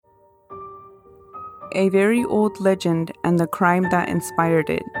a very old legend and the crime that inspired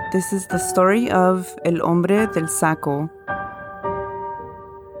it. This is the story of El Hombre del Saco.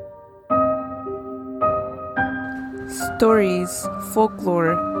 Stories,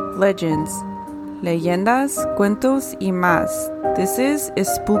 folklore, legends, leyendas, cuentos y más. This is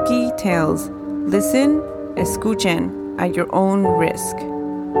Spooky Tales. Listen, escuchen at your own risk.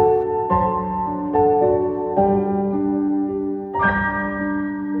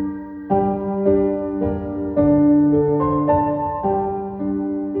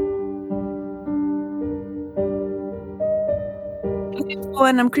 Hello,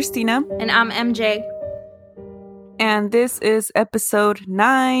 and I'm Christina. And I'm MJ. And this is episode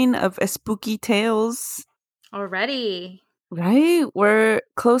 9 of Spooky Tales. Already. Right? We're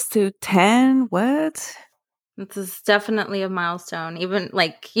close to 10. What? This is definitely a milestone. Even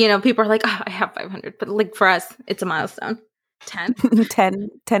people are like, oh, I have 500. But like for us, it's a milestone. 10?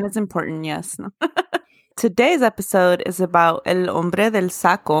 10 is important, yes. Today's episode is about El Hombre del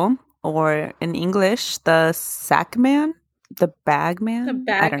Saco, or in English, the sack man, the bag man. The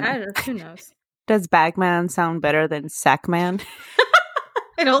bag, I don't know. Who knows? Does bagman sound better than sack man?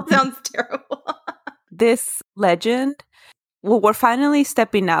 It all sounds terrible. This legend, well, we're finally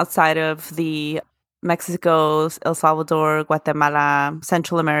stepping outside of the Mexico, El Salvador, Guatemala,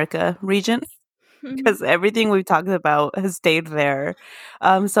 Central America region, because everything we've talked about has stayed there.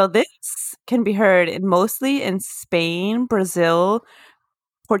 So this can be heard mostly in Spain, Brazil,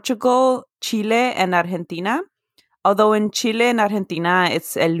 Portugal, Chile, and Argentina. Although in Chile and Argentina,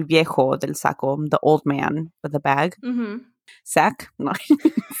 it's El Viejo del Saco, the old man with a bag. Mm-hmm. Sack? No.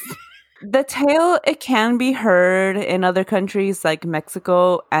 The tale, it can be heard in other countries like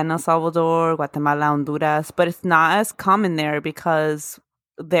Mexico and El Salvador, Guatemala, Honduras, but it's not as common there because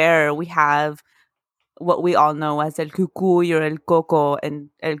there we have what we all know as El Cucuy or El Coco, and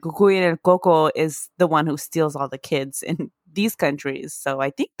El Cucuy and El Coco is the one who steals all the kids in these countries. So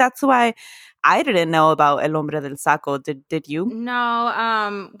I think that's why I didn't know about El Hombre del Saco. Did you?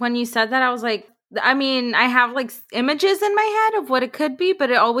 No, when you said that, I was like, I mean, I have like images in my head of what it could be,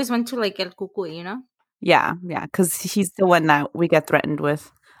 but it always went to like El Cucuy, you know? Yeah, because he's the one that we get threatened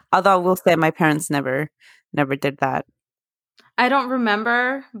with. Although I will say my parents never did that. I don't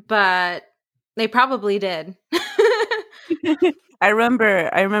remember, but they probably did. I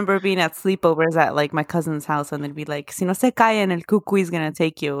remember being at sleepovers at like my cousin's house, and they'd be like, "Si no se caen, el cucuy is gonna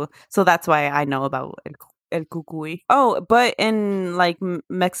take you." So that's why I know about el cucuy. Oh, but in like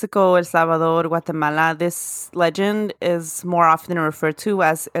Mexico, El Salvador, Guatemala, this legend is more often referred to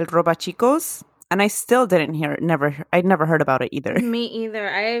as El Robachicos. And I still I'd never heard about it either. Me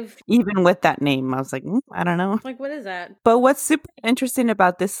either. Even with that name, I was like, I don't know. Like, what is that? But what's super interesting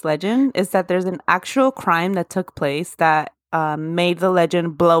about this legend is that there's an actual crime that took place that made the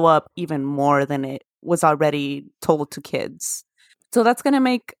legend blow up even more than it was already told to kids. So that's going to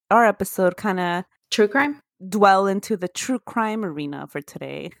make our episode kind of... True crime? Dwell into the true crime arena for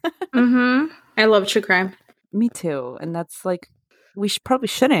today. Mm-hmm. I love true crime. Me too. And that's like... We probably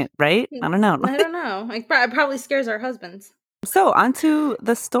shouldn't, right? I don't know. I don't know. Like, it probably scares our husbands. So, onto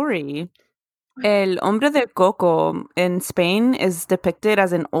the story. El Hombre del Coco in Spain is depicted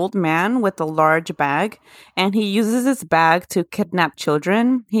as an old man with a large bag, and he uses his bag to kidnap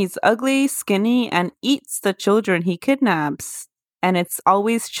children. He's ugly, skinny, and eats the children he kidnaps. And it's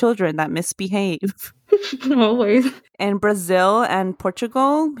always children that misbehave. Always. In Brazil and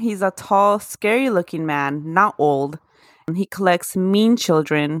Portugal, he's a tall, scary-looking man, not old. He collects mean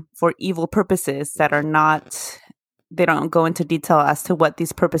children for evil purposes that are not... They don't go into detail as to what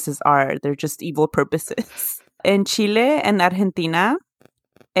these purposes are. They're just evil purposes. In Chile and Argentina,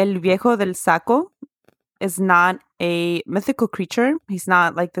 El Viejo del Saco is not a mythical creature. He's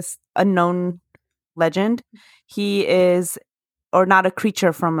not like this unknown legend. He is... Or not a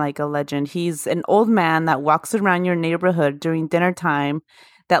creature from like a legend. He's an old man that walks around your neighborhood during dinner time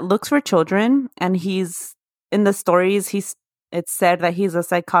that looks for children, and he's... In the stories, it's said that he's a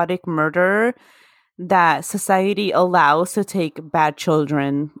psychotic murderer that society allows to take bad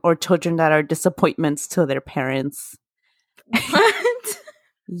children or children that are disappointments to their parents. What?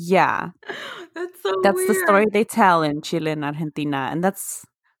 Yeah. That's so That's weird. the story they tell in Chile and Argentina, and that's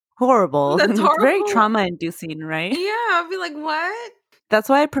horrible. That's horrible. It's very trauma-inducing, right? Yeah, I'd be like, what? That's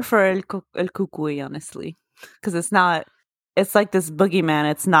why I prefer El Cucuy, honestly, because it's not... It's like this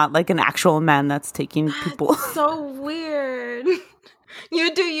boogeyman. It's not like an actual man that's taking people. So weird.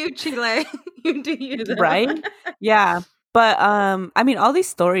 You do you, Chile. You do you, though. Right? Yeah. But, I mean, all these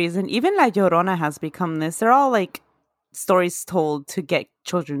stories, and even La Llorona has become this. They're all like stories told to get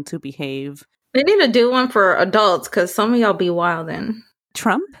children to behave. They need to do one for adults because some of y'all be wildin'.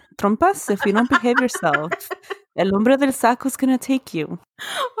 Trump? trompas, if you don't behave yourself, el hombre del saco's gonna take you.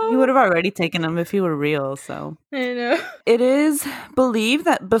 He would have already taken him if he were real, so. I know. It is believed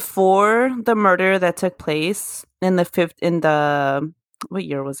that before the murder that took place in the what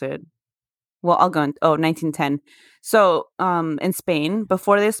year was it? Well, I'll go 1910. So, in Spain,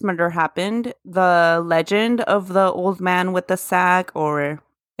 before this murder happened, the legend of the old man with the sack, or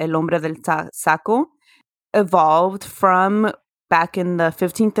el hombre del saco, evolved from back in the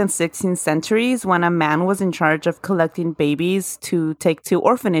 15th and 16th centuries when a man was in charge of collecting babies to take to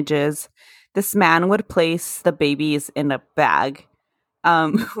orphanages. This man would place the babies in a bag.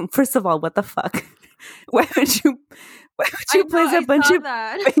 First of all, what the fuck? Why would you place a bunch of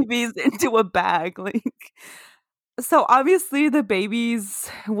babies into a bag? Like, so obviously the babies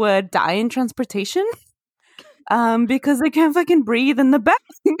would die in transportation, because they can't fucking breathe in the bag.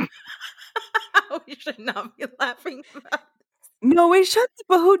 We should not be laughing about this. No, we should.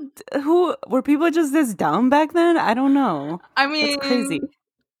 But who were people just this dumb back then? I don't know. I mean, it's crazy.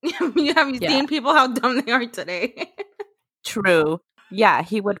 Have you seen people how dumb they are today? True. Yeah,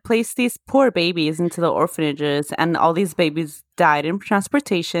 he would place these poor babies into the orphanages, and all these babies died in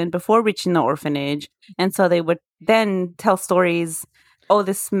transportation before reaching the orphanage. And so they would then tell stories, oh,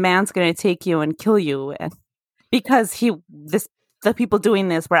 this man's going to take you and kill you. And because the people doing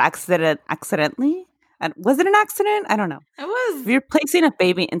this were accidentally. Was it an accident? I don't know. It was. You're placing a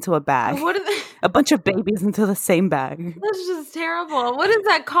baby into a bag. What are they? A bunch of babies into the same bag. That's just terrible. What is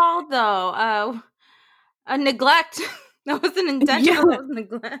that called, though? A neglect. That wasn't intentional. That was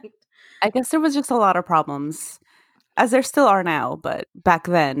neglect. I guess there was just a lot of problems, as there still are now, but back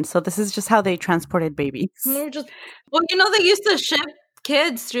then. So this is just how they transported babies. They used to ship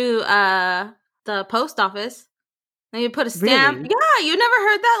kids through the post office. And you put a stamp. Really? Yeah, you never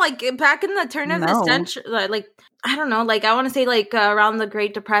heard that? Like, back in the turn of the century, like, I don't know, like, I want to say, like, around the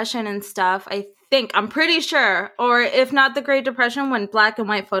Great Depression and stuff, I'm pretty sure. Or if not the Great Depression, when black and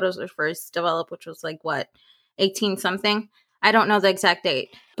white photos were first developed, which was, like, what, 18-something? I don't know the exact date.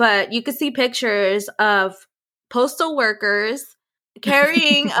 But you could see pictures of postal workers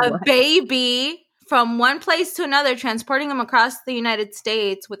carrying a baby from one place to another, transporting them across the United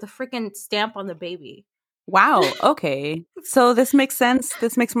States with a freaking stamp on the baby. Wow. Okay. So this makes sense.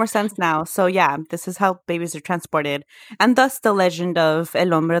 This makes more sense now. So yeah, this is how babies are transported. And thus the legend of El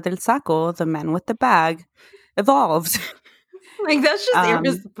Hombre del Saco, the man with the bag, evolved. Like, that's just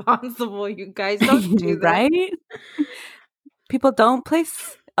irresponsible, you guys. Don't do that. Right? People don't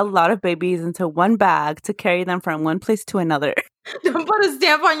place a lot of babies into one bag to carry them from one place to another. Don't put a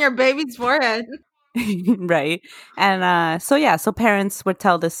stamp on your baby's forehead. Right. And so parents would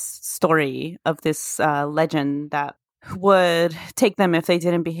tell this story of this legend that would take them if they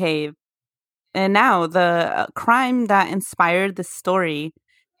didn't behave. And now the crime that inspired this story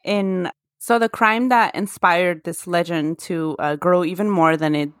the crime that inspired this legend to grow even more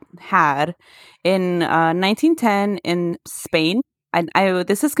than it had in 1910 in Spain.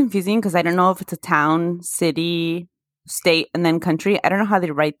 This is confusing because I don't know if it's a town, city, state, and then country. I don't know how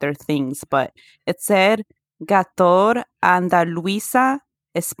they write their things, but it said Gator Andaluisa,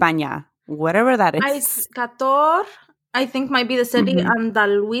 España, whatever that is. Gator, I think, might be the city. Mm-hmm.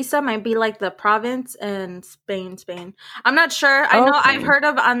 Andaluisa might be like the province, and Spain. I'm not sure. I know I've heard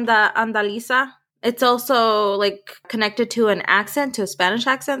of Andalisa. It's also like connected to an accent, to a Spanish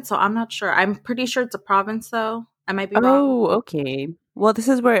accent, so I'm not sure. I'm pretty sure it's a province, though. I might be wrong. Oh, okay. Well, this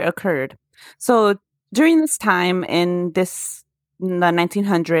is where it occurred. So during this time in the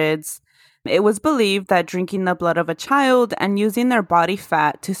 1900s, it was believed that drinking the blood of a child and using their body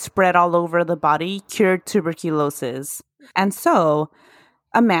fat to spread all over the body cured tuberculosis. And so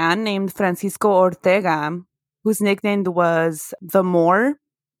a man named Francisco Ortega, whose nickname was the Moor,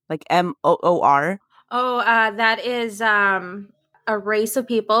 like Moor. Oh, that is a race of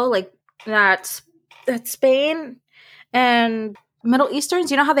people like that Spain and Middle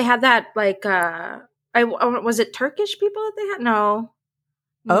Easterns. You know how they had that, like, was it Turkish people that they had? No.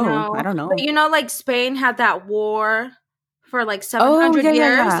 I don't know. But you know, like, Spain had that war for like 700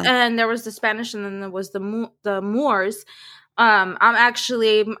 years, and there was the Spanish, and then there was the Moors.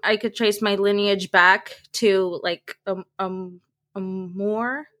 I could trace my lineage back to like a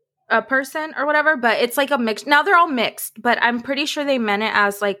Moor person or whatever, but it's like a mix. Now they're all mixed, but I'm pretty sure they meant it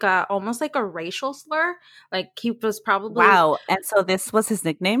as like almost like a racial slur. Like, he was probably and so this was his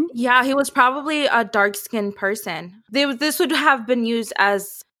nickname. Yeah, he was probably a dark-skinned person. This would have been used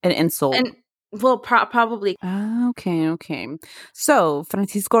as an insult. And well, probably. Okay. So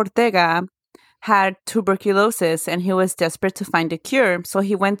Francisco Ortega had tuberculosis and he was desperate to find a cure. So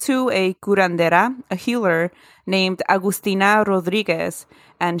he went to a curandera, a healer named Agustina Rodriguez,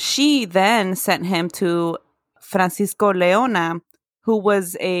 and she then sent him to Francisco Leona, who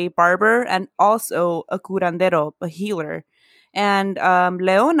was a barber and also a curandero, a healer. And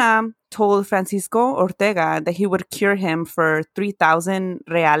Leona told Francisco Ortega that he would cure him for 3,000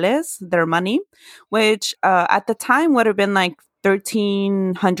 reales, their money, which at the time would have been like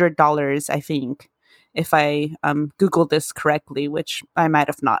 $1,300, I think, if I Googled this correctly, which I might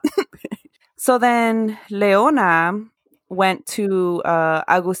have not. So then Leona went to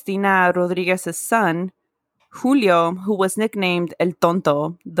Agustina Rodriguez's son, Julio, who was nicknamed El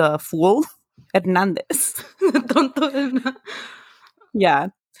Tonto, the fool, Hernandez. Tonto. Yeah.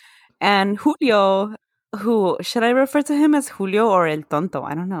 And Julio, who, should I refer to him as Julio or El Tonto?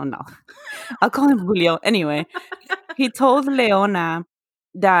 I don't know. No. I'll call him Julio. Anyway, he told Leona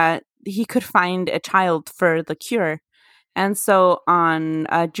that he could find a child for the cure. And so on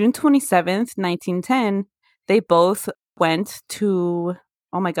June 27th, 1910, they both went to,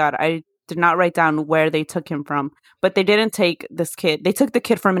 oh my God, I did not write down where they took him from, but they didn't take this kid. They took the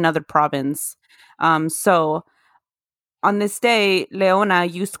kid from another province. So on this day, Leona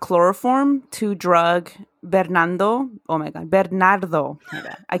used chloroform to drug Bernardo. Oh my God, Bernardo.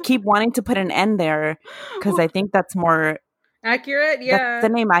 I keep wanting to put an N there because I think that's more accurate. Yeah. That's the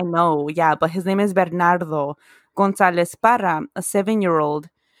name I know. Yeah, but his name is Bernardo Gonzalez Parra, a 7-year-old.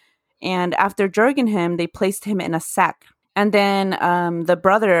 And after drugging him, they placed him in a sack. And then the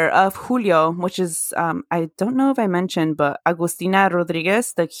brother of Julio, which is, I don't know if I mentioned, but Agustina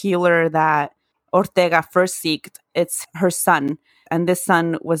Rodriguez, the healer that Ortega first seeked, it's her son. And this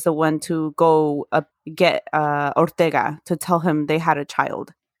son was the one to go get Ortega to tell him they had a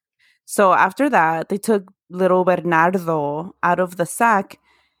child. So after that, they took little Bernardo out of the sack,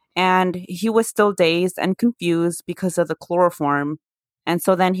 and he was still dazed and confused because of the chloroform. And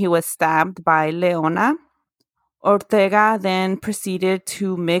so then he was stabbed by Leona. Ortega then proceeded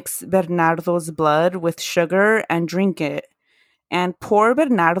to mix Bernardo's blood with sugar and drink it. And poor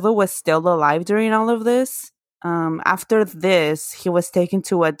Bernardo was still alive during all of this. After this, he was taken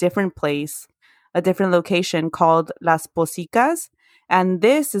to a different place, a different location called Las Posicas. And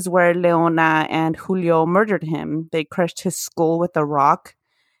this is where Leona and Julio murdered him. They crushed his skull with a rock.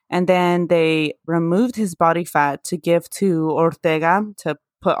 And then they removed his body fat to give to Ortega to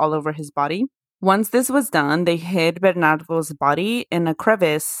put all over his body. Once this was done, they hid Bernardo's body in a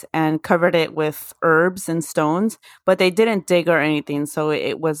crevice and covered it with herbs and stones, but they didn't dig or anything, so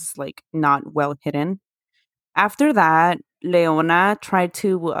it was like not well hidden. After that, Leona tried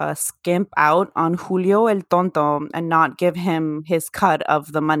to skimp out on Julio el Tonto and not give him his cut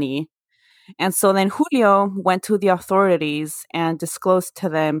of the money. And so then Julio went to the authorities and disclosed to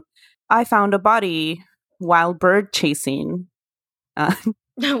them, I found a body while bird chasing.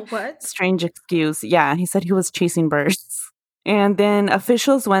 What? Strange excuse. Yeah, he said he was chasing birds. And then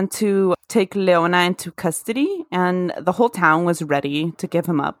officials went to take Leona into custody, and the whole town was ready to give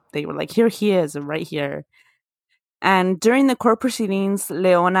him up. They were like, here he is, right here. And during the court proceedings,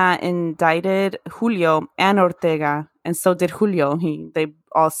 Leona indicted Julio and Ortega, and so did Julio. They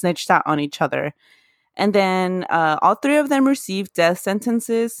all snitched out on each other. And then all three of them received death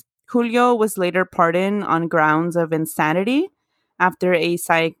sentences. Julio was later pardoned on grounds of insanity after a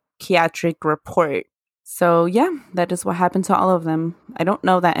psychiatric report. So yeah, that is what happened to all of them. I don't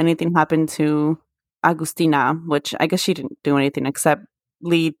know that anything happened to Agustina, which I guess she didn't do anything except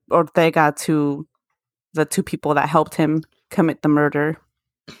lead Ortega to the two people that helped him commit the murder.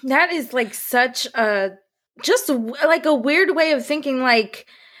 That is like such a, just like a weird way of thinking. Like,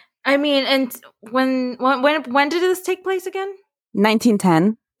 I mean, and when did this take place again?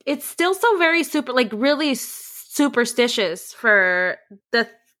 1910. It's still so very super, like really superstitious for the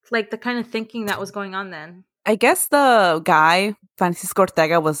kind of thinking that was going on then. I guess the guy, Francisco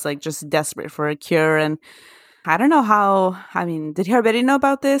Ortega, was like just desperate for a cure, and I don't know how, I mean, did he already know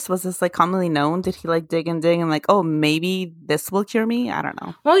about this? Was this like commonly known? Did he like dig and like, oh, maybe this will cure me? I don't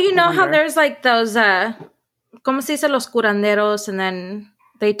know. Well, you know how there's like those, como se dice, los curanderos, and then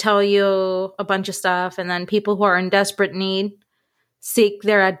they tell you a bunch of stuff, and then people who are in desperate need seek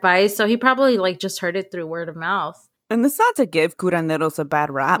their advice. So he probably like just heard it through word of mouth. And it's not to give curanderos a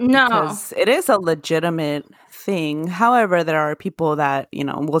bad rap. No. Because it is a legitimate thing. However, there are people that, you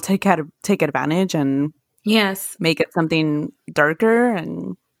know, will take advantage and yes, make it something darker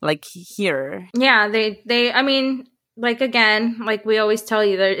and like here. Yeah, they I mean, like again, like we always tell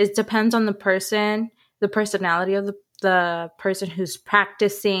you, that it depends on the person, the personality of the person who's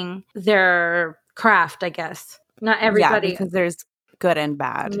practicing their craft, I guess. Not everybody. Yeah, because there's good and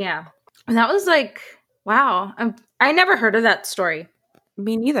bad. Yeah. And that was like, wow. I never heard of that story.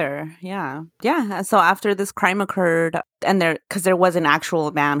 Me neither. Yeah. Yeah. So after this crime occurred, and because there was an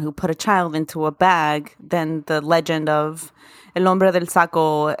actual man who put a child into a bag, then the legend of El Hombre del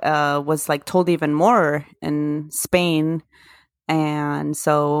Saco was like told even more in Spain. And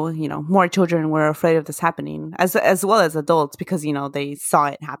so, more children were afraid of this happening, as well as adults, because, they saw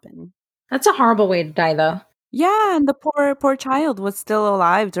it happen. That's a horrible way to die, though. Yeah, and the poor child was still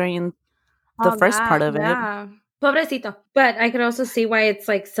alive during the first part of it. Pobrecito. But I could also see why it's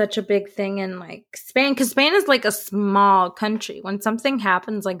like such a big thing in like Spain, because Spain is like a small country. When something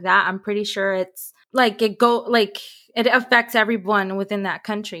happens like that, I'm pretty sure it's like it affects everyone within that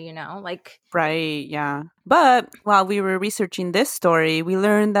country, like. Right, yeah. But while we were researching this story, we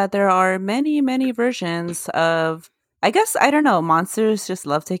learned that there are many, many versions of, I guess, I don't know, monsters just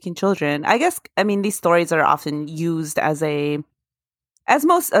love taking children. These stories are often used as a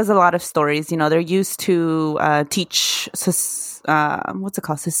lot of stories, they're used to teach, what's it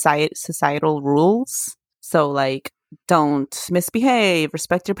called? Societal rules. So like, don't misbehave,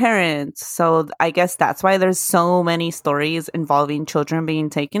 respect your parents. So I guess that's why there's so many stories involving children being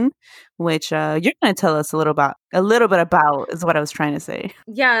taken, which you're going to tell us a little bit about is what I was trying to say.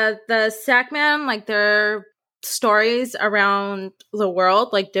 Yeah, the Sackman, like their stories around the world,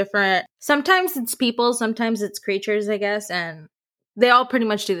 like different. Sometimes it's people, sometimes it's creatures, I guess, and they all pretty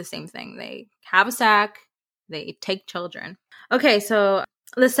much do the same thing. They have a sack, they take children. Okay, so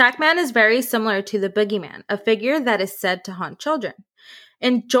the Sackman is very similar to the Boogeyman, a figure that is said to haunt children.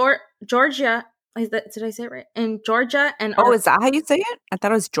 In Georgia, did I say it right? In Georgia and... Oh, is that how you say it? I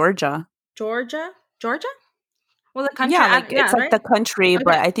thought it was Georgia. Georgia? Well, the country... Yeah, it's like right? the country, okay.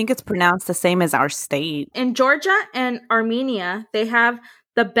 But I think it's pronounced the same as our state. In Georgia and Armenia, they have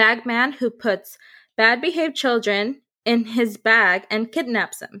the bagman who puts bad behaved children in his bag and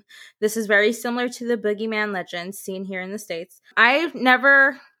kidnaps him. This is very similar to the Boogeyman legend seen here in the States. I've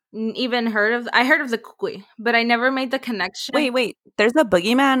never even heard of... I heard of the Kukui, but I never made the connection. Wait. There's a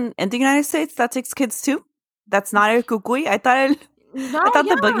Boogeyman in the United States that takes kids too? That's not El Kukui? I thought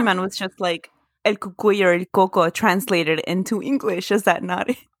the Boogeyman was just like El Kukui or El Coco translated into English. Is that not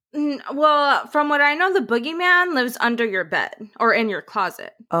it? Well, from what I know, the Boogeyman lives under your bed or in your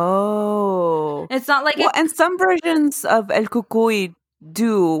closet. Oh. It's not like... and some versions of El Kukui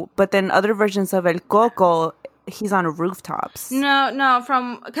do, but then other versions of El Coco, he's on rooftops. No,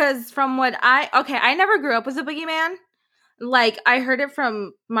 from what I never grew up with the Boogeyman. Like, I heard it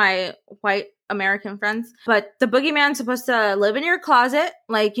from my white American friends, but the Boogeyman's supposed to live in your closet.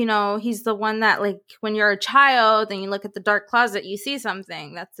 Like, he's the one that, like, when you're a child and you look at the dark closet, you see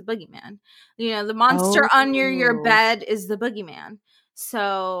something. That's the Boogeyman. The monster under your bed is the Boogeyman.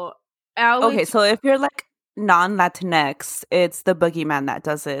 So, okay, so if you're like non-Latinx, it's the Boogeyman that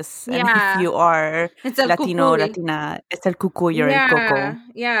does this. Yeah. And if you are Latino, Latina, it's El Cucuy or El Coco.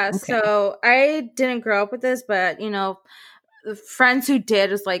 Yeah, okay. So I didn't grow up with this, but, friends who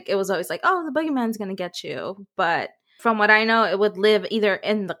did it was always like, oh, the Boogeyman's gonna get you. But from what I know, it would live either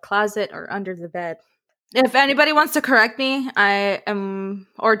in the closet or under the bed. If anybody wants to correct me,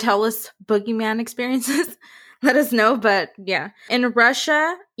 or tell us Boogeyman experiences, let us know. But yeah, in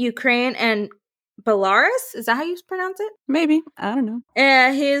Russia, Ukraine, and Belarus, is that how you pronounce it? Maybe, I don't know.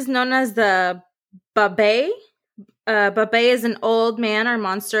 He is known as the Babay. Babay is an old man or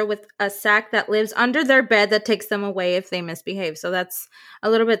monster with a sack that lives under their bed that takes them away if they misbehave. So that's a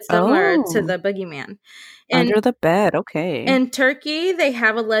little bit similar to the Boogeyman. Under the bed, okay. In Turkey, they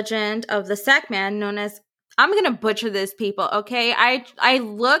have a legend of the Sackman known as... I'm going to butcher this, people, okay? I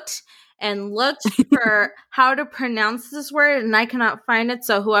looked for how to pronounce this word, and I cannot find it.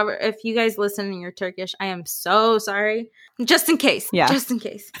 So if you guys listen and you're Turkish, I am so sorry. Just in case. Yeah. Just in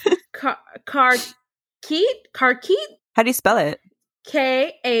case. Karkit? How do you spell it?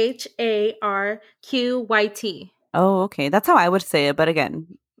 Kharqyt. Oh, okay. That's how I would say it. But again,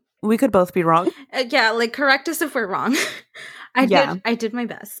 we could both be wrong. Yeah, like correct us if we're wrong. I did my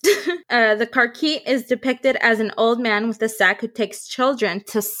best. The Karkit is depicted as an old man with a sack who takes children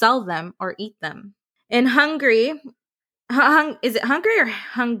to sell them or eat them. In Hungary, is it Hungary or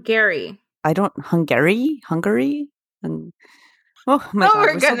Hungary? Hungary? Oh my God,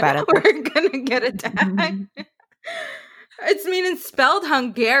 we're so bad at that. We're gonna get attacked. It's spelled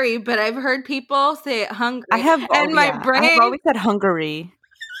Hungary, but I've heard people say it Hungary. I have always said Hungary.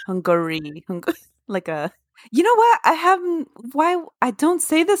 Like a... You know what? I don't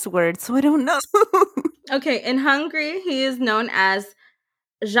say this word, so I don't know. Okay, in Hungary, he is known as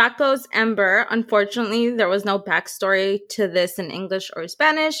Jacques Ember. Unfortunately, there was no backstory to this in English or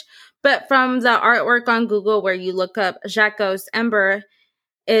Spanish, but from the artwork on Google where you look up Jacques Ember,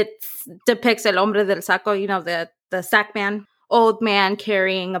 it depicts el hombre del saco, you know, the sack man, old man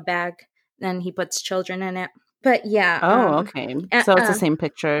carrying a bag, and he puts children in it. But yeah. Oh, okay. So it's the same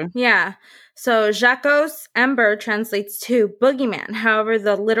picture. Yeah. So Jacos Ember translates to boogeyman. However,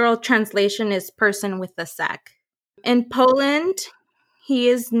 the literal translation is person with a sack. In Poland, he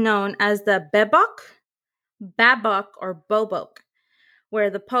is known as the bebok, babok, or bobok, where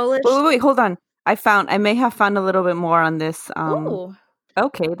the Polish... Wait, hold on. I may have found a little bit more on this. Ooh.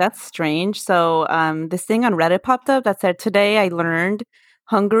 Okay, that's strange. So this thing on Reddit popped up that said, today I learned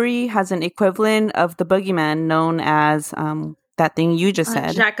Hungary has an equivalent of the boogeyman known as that thing you just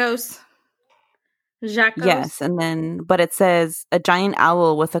said. Jacos. Yes, and then, but it says a giant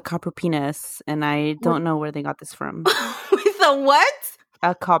owl with a copper penis, and I don't know where they got this from. With a what?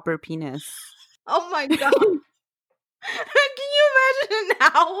 A copper penis. Oh my God. Can you imagine an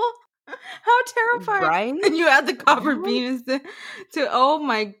owl? How terrifying. Right? And you add the copper penis to, oh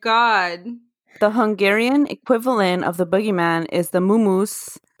my God. The Hungarian equivalent of the boogeyman is the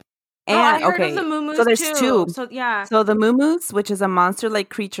mumus. And, I heard of the mumus so there's too. two. So yeah. So the mumus, which is a monster-like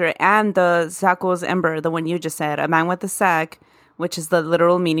creature, and the Jacos Ember, the one you just said, a man with a sack, which is the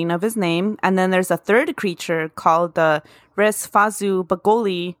literal meaning of his name. And then there's a third creature called the Resfazu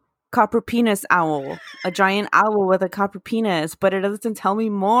Bagoli copper penis owl, a giant owl with a copper penis. But it doesn't tell me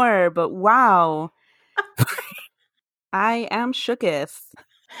more. But wow, I am shooketh.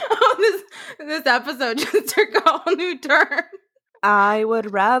 Oh, this episode just took a whole new turn. I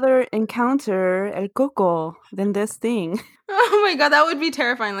would rather encounter El Coco than this thing. Oh my God, that would be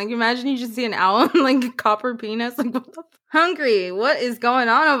terrifying. Like, imagine you just see an owl and like a copper penis. Like, what the Hungry, what is going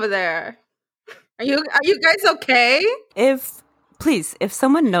on over there? Are you guys okay? If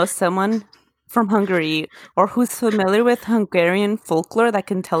someone knows someone from Hungary or who's familiar with Hungarian folklore that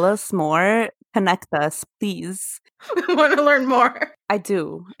can tell us more, connect us, please. I want to learn more. I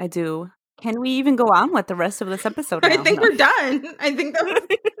do. Can we even go on with the rest of this episode now? I think we're done. I think that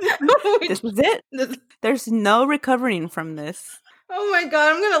this was it. There's no recovering from this. Oh my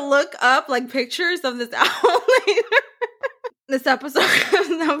God, I'm going to look up like pictures of this owl later. This episode has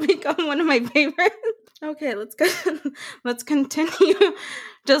now become one of my favorites. Okay, let's continue.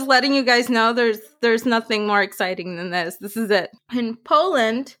 Just letting you guys know there's nothing more exciting than this. This is it. In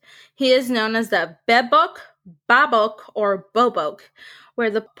Poland, he is known as the bebok, babok, or bobok, where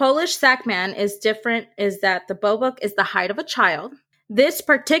the Polish sackman is different is that the bobok is the height of a child. This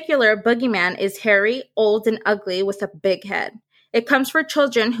particular boogeyman is hairy, old, and ugly with a big head. It comes for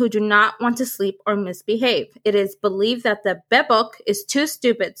children who do not want to sleep or misbehave. It is believed that the bebok is too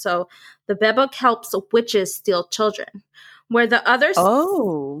stupid, so the bebok helps witches steal children. Where the other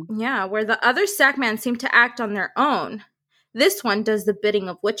sackmen seem to act on their own, this one does the bidding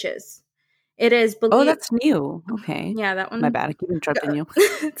of witches. It is believed... Oh, that's new. Okay. Yeah, that one. My bad. I keep interrupting you.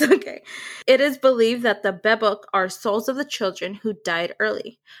 It's okay. It is believed that the bebok are souls of the children who died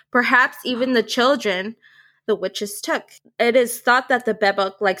early. Perhaps even the children the witches took. It is thought that the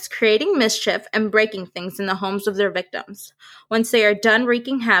bebok likes creating mischief and breaking things in the homes of their victims. Once they are done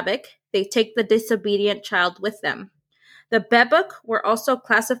wreaking havoc, they take the disobedient child with them. The bebok were also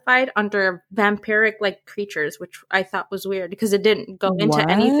classified under vampiric-like creatures, which I thought was weird because it didn't go into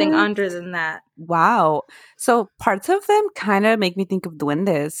anything under than that. Wow. So parts of them kind of make me think of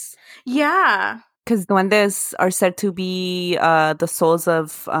duendes. Yeah. Because duendes are said to be the souls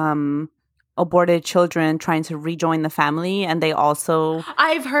of aborted children trying to rejoin the family, and they also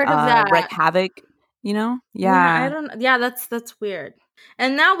I've heard of that. Wreak havoc, you know? Yeah. That's weird.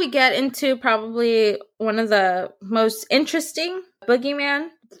 And now we get into probably one of the most interesting boogeyman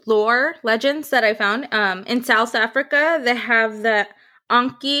lore legends that I found. In South Africa, they have the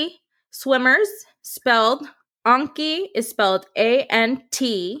Anki swimmers, spelled Anki is spelled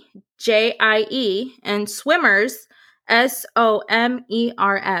Antjie, and swimmers Somers.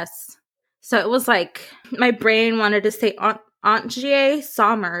 So it was like my brain wanted to say Antjie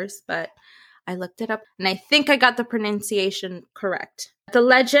Somers, but I looked it up, and I think I got the pronunciation correct. The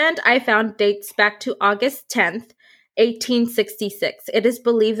legend I found dates back to August 10th, 1866. It is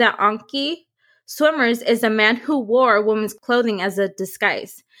believed that Anki Swimmers is a man who wore women's clothing as a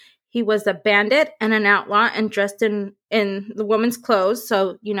disguise. He was a bandit and an outlaw and dressed in the woman's clothes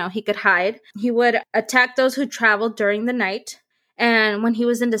so, he could hide. He would attack those who traveled during the night, and when he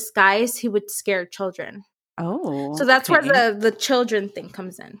was in disguise, he would scare children. Oh. So that's where the children thing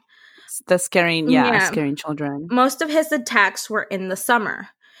comes in. The scaring children. Most of his attacks were in the summer.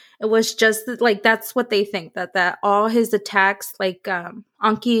 It was just like, that's what they think, that all his attacks, like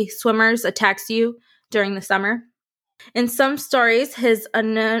Anki Swimmers attacks you during the summer. In some stories, his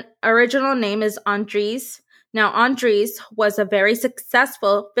original name is Andries Now, Andres was a very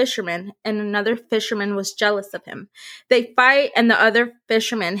successful fisherman, and another fisherman was jealous of him. They fight, and the other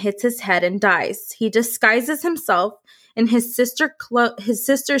fisherman hits his head and dies. He disguises himself in his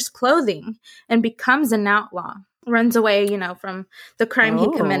sister's clothing and becomes an outlaw. Runs away, from the crime he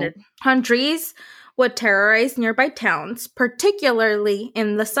committed. Andres would terrorize nearby towns, particularly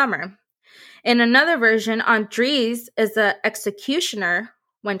in the summer. In another version, Andres is an executioner.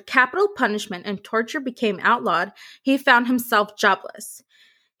 When capital punishment and torture became outlawed, he found himself jobless.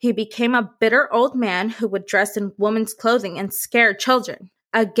 He became a bitter old man who would dress in women's clothing and scare children,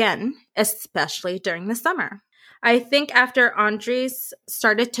 again, especially during the summer. I think after Andres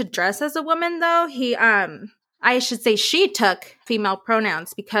started to dress as a woman, though, she took female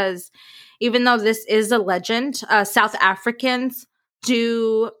pronouns, because even though this is a legend, South Africans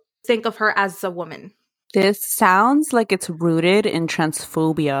do think of her as a woman. This sounds like it's rooted in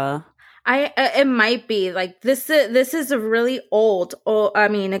transphobia. It might be. Like, this is a really old.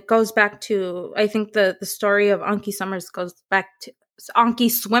 It goes back to, I think the story of Anki Swimmers goes back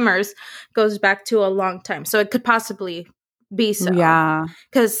to a long time. So it could possibly be so. Yeah.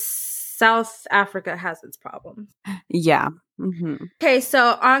 Because South Africa has its problems. Yeah. Mm-hmm. Okay,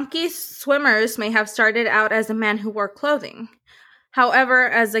 so Anki Swimmers may have started out as a man who wore clothing. However,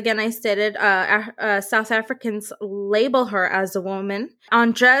 as again I stated, South Africans label her as a woman.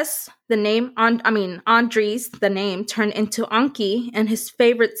 Andres, the name, turned into Anki, and his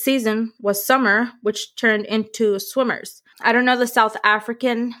favorite season was summer, which turned into swimmers. I don't know the South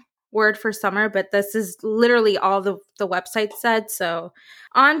African word for summer, but this is literally all the website said. So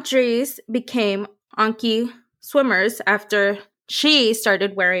Andres became Anki Swimmers after she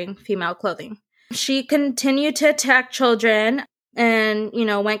started wearing female clothing. She continued to attack children and,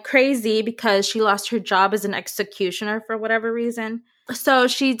 went crazy because she lost her job as an executioner for whatever reason. So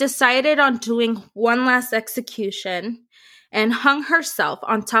she decided on doing one last execution and hung herself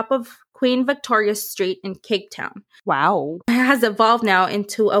on top of Queen Victoria Street in Cape Town. Wow. It has evolved now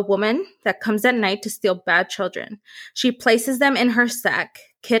into a woman that comes at night to steal bad children. She places them in her sack,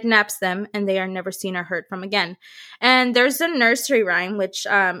 kidnaps them, and they are never seen or heard from again. And there's a nursery rhyme, which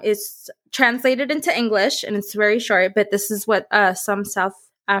is translated into English, and it's very short, but this is what some South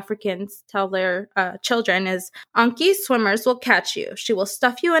Africans tell their children is, Anki Swimmers will catch you. She will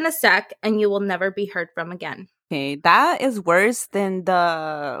stuff you in a sack, and you will never be heard from again. Okay, that is worse than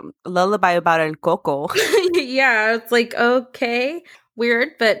the lullaby about El Coco. Yeah, it's like, okay, weird,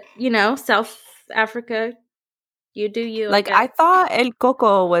 but, South Africa, you do you. Like, I thought El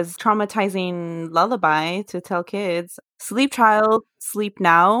Coco was traumatizing lullaby to tell kids, sleep child, sleep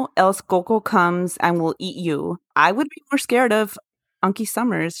now, else Coco comes and will eat you. I would be more scared of Anki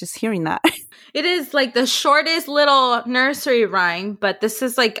Summers just hearing that. It is like the shortest little nursery rhyme, but this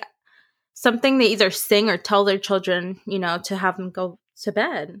is like something they either sing or tell their children, to have them go to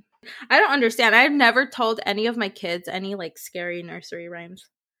bed. I don't understand. I've never told any of my kids any like scary nursery rhymes.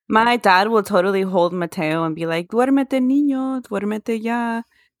 My dad will totally hold Mateo and be like, duérmete niño, duérmete ya,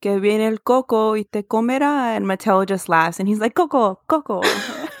 que viene el Coco y te comerá. And Mateo just laughs and he's like, Coco, Coco.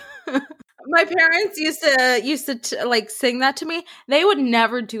 My parents used to like sing that to me. They would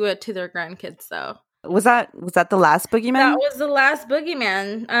never do it to their grandkids though. Was that the last boogeyman? That was the last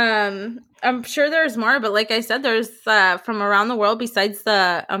boogeyman. I'm sure there's more, but like I said, there's from around the world besides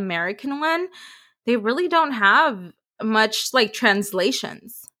the American one. They really don't have much like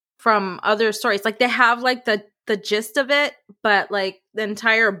translations from other stories. Like they have like the gist of it, but like the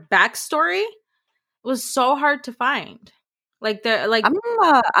entire backstory was so hard to find. Like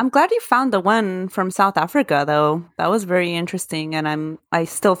I'm glad you found the one from South Africa though. That was very interesting, and I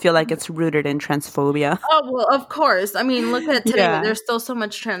still feel like it's rooted in transphobia. Oh well, of course. I mean, look at it today. Yeah. There's still so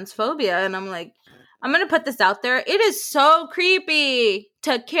much transphobia, and I'm like, I'm gonna put this out there. It is so creepy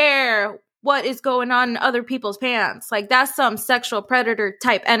to care what is going on in other people's pants. Like that's some sexual predator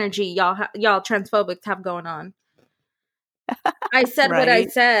type energy y'all transphobics have going on. I said what I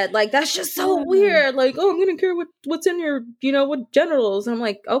said. Like, that's just so weird. Like, oh, I'm going to care what's in your, what genitals. And I'm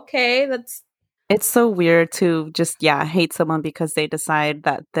like, okay, that's... It's so weird to just, hate someone because they decide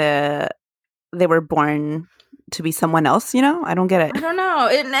that they were born to be someone else, I don't get it. I don't know.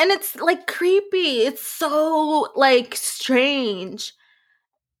 And it's, like, creepy. It's so, like, strange.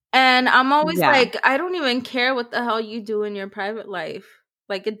 And I'm always like, I don't even care what the hell you do in your private life.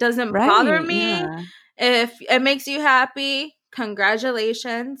 Like, it doesn't bother me. Yeah. If it makes you happy,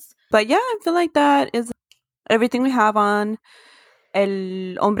 congratulations. But yeah, I feel like that is everything we have on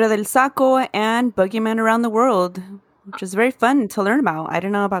El Hombre del Saco and Boogeyman Around the World, which is very fun to learn about. I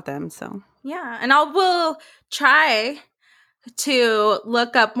don't know about them, so. Yeah, and I will try to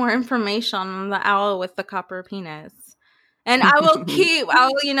look up more information on the owl with the copper penis. And I'll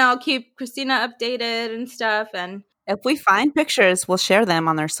keep Christina updated and stuff. And if we find pictures, we'll share them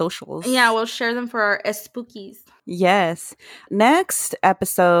on our socials. Yeah, we'll share them for our spookies. Yes. Next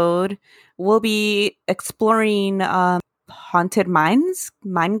episode, we'll be exploring haunted mines,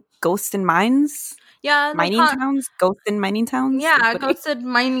 ghosts in mines. Yeah, mining towns, ghosts in mining towns. Yeah, ghosted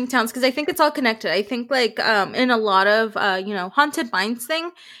mining towns, because I think it's all connected. I think like in a lot of haunted mines thing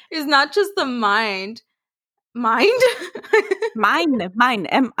is not just the mind. Mine,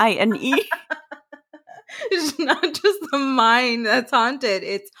 M-I-N-E. It's not just the mine that's haunted.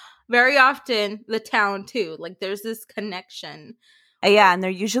 It's very often the town too. Like there's this connection. Yeah, and they're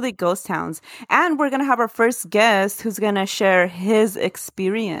usually ghost towns. And we're going to have our first guest who's going to share his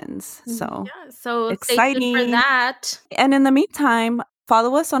experience. So, exciting for that. And in the meantime,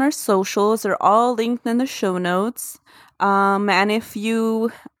 follow us on our socials. They're all linked in the show notes. And if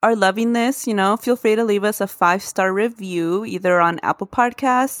you are loving this, feel free to leave us a 5-star review, either on Apple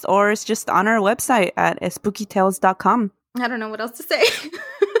Podcasts or it's just on our website at spookytales.com. I don't know what else to say.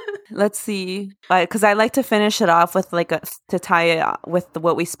 Let's see, because I like to finish it off with to tie it with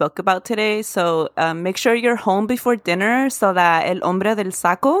what we spoke about today. So make sure you're home before dinner so that el hombre del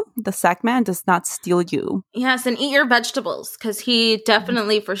saco, the sack man, does not steal you. Yes, and eat your vegetables, because he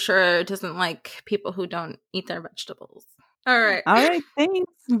definitely for sure doesn't like people who don't eat their vegetables. All right.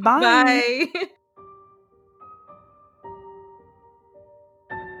 Thanks. Bye. Bye.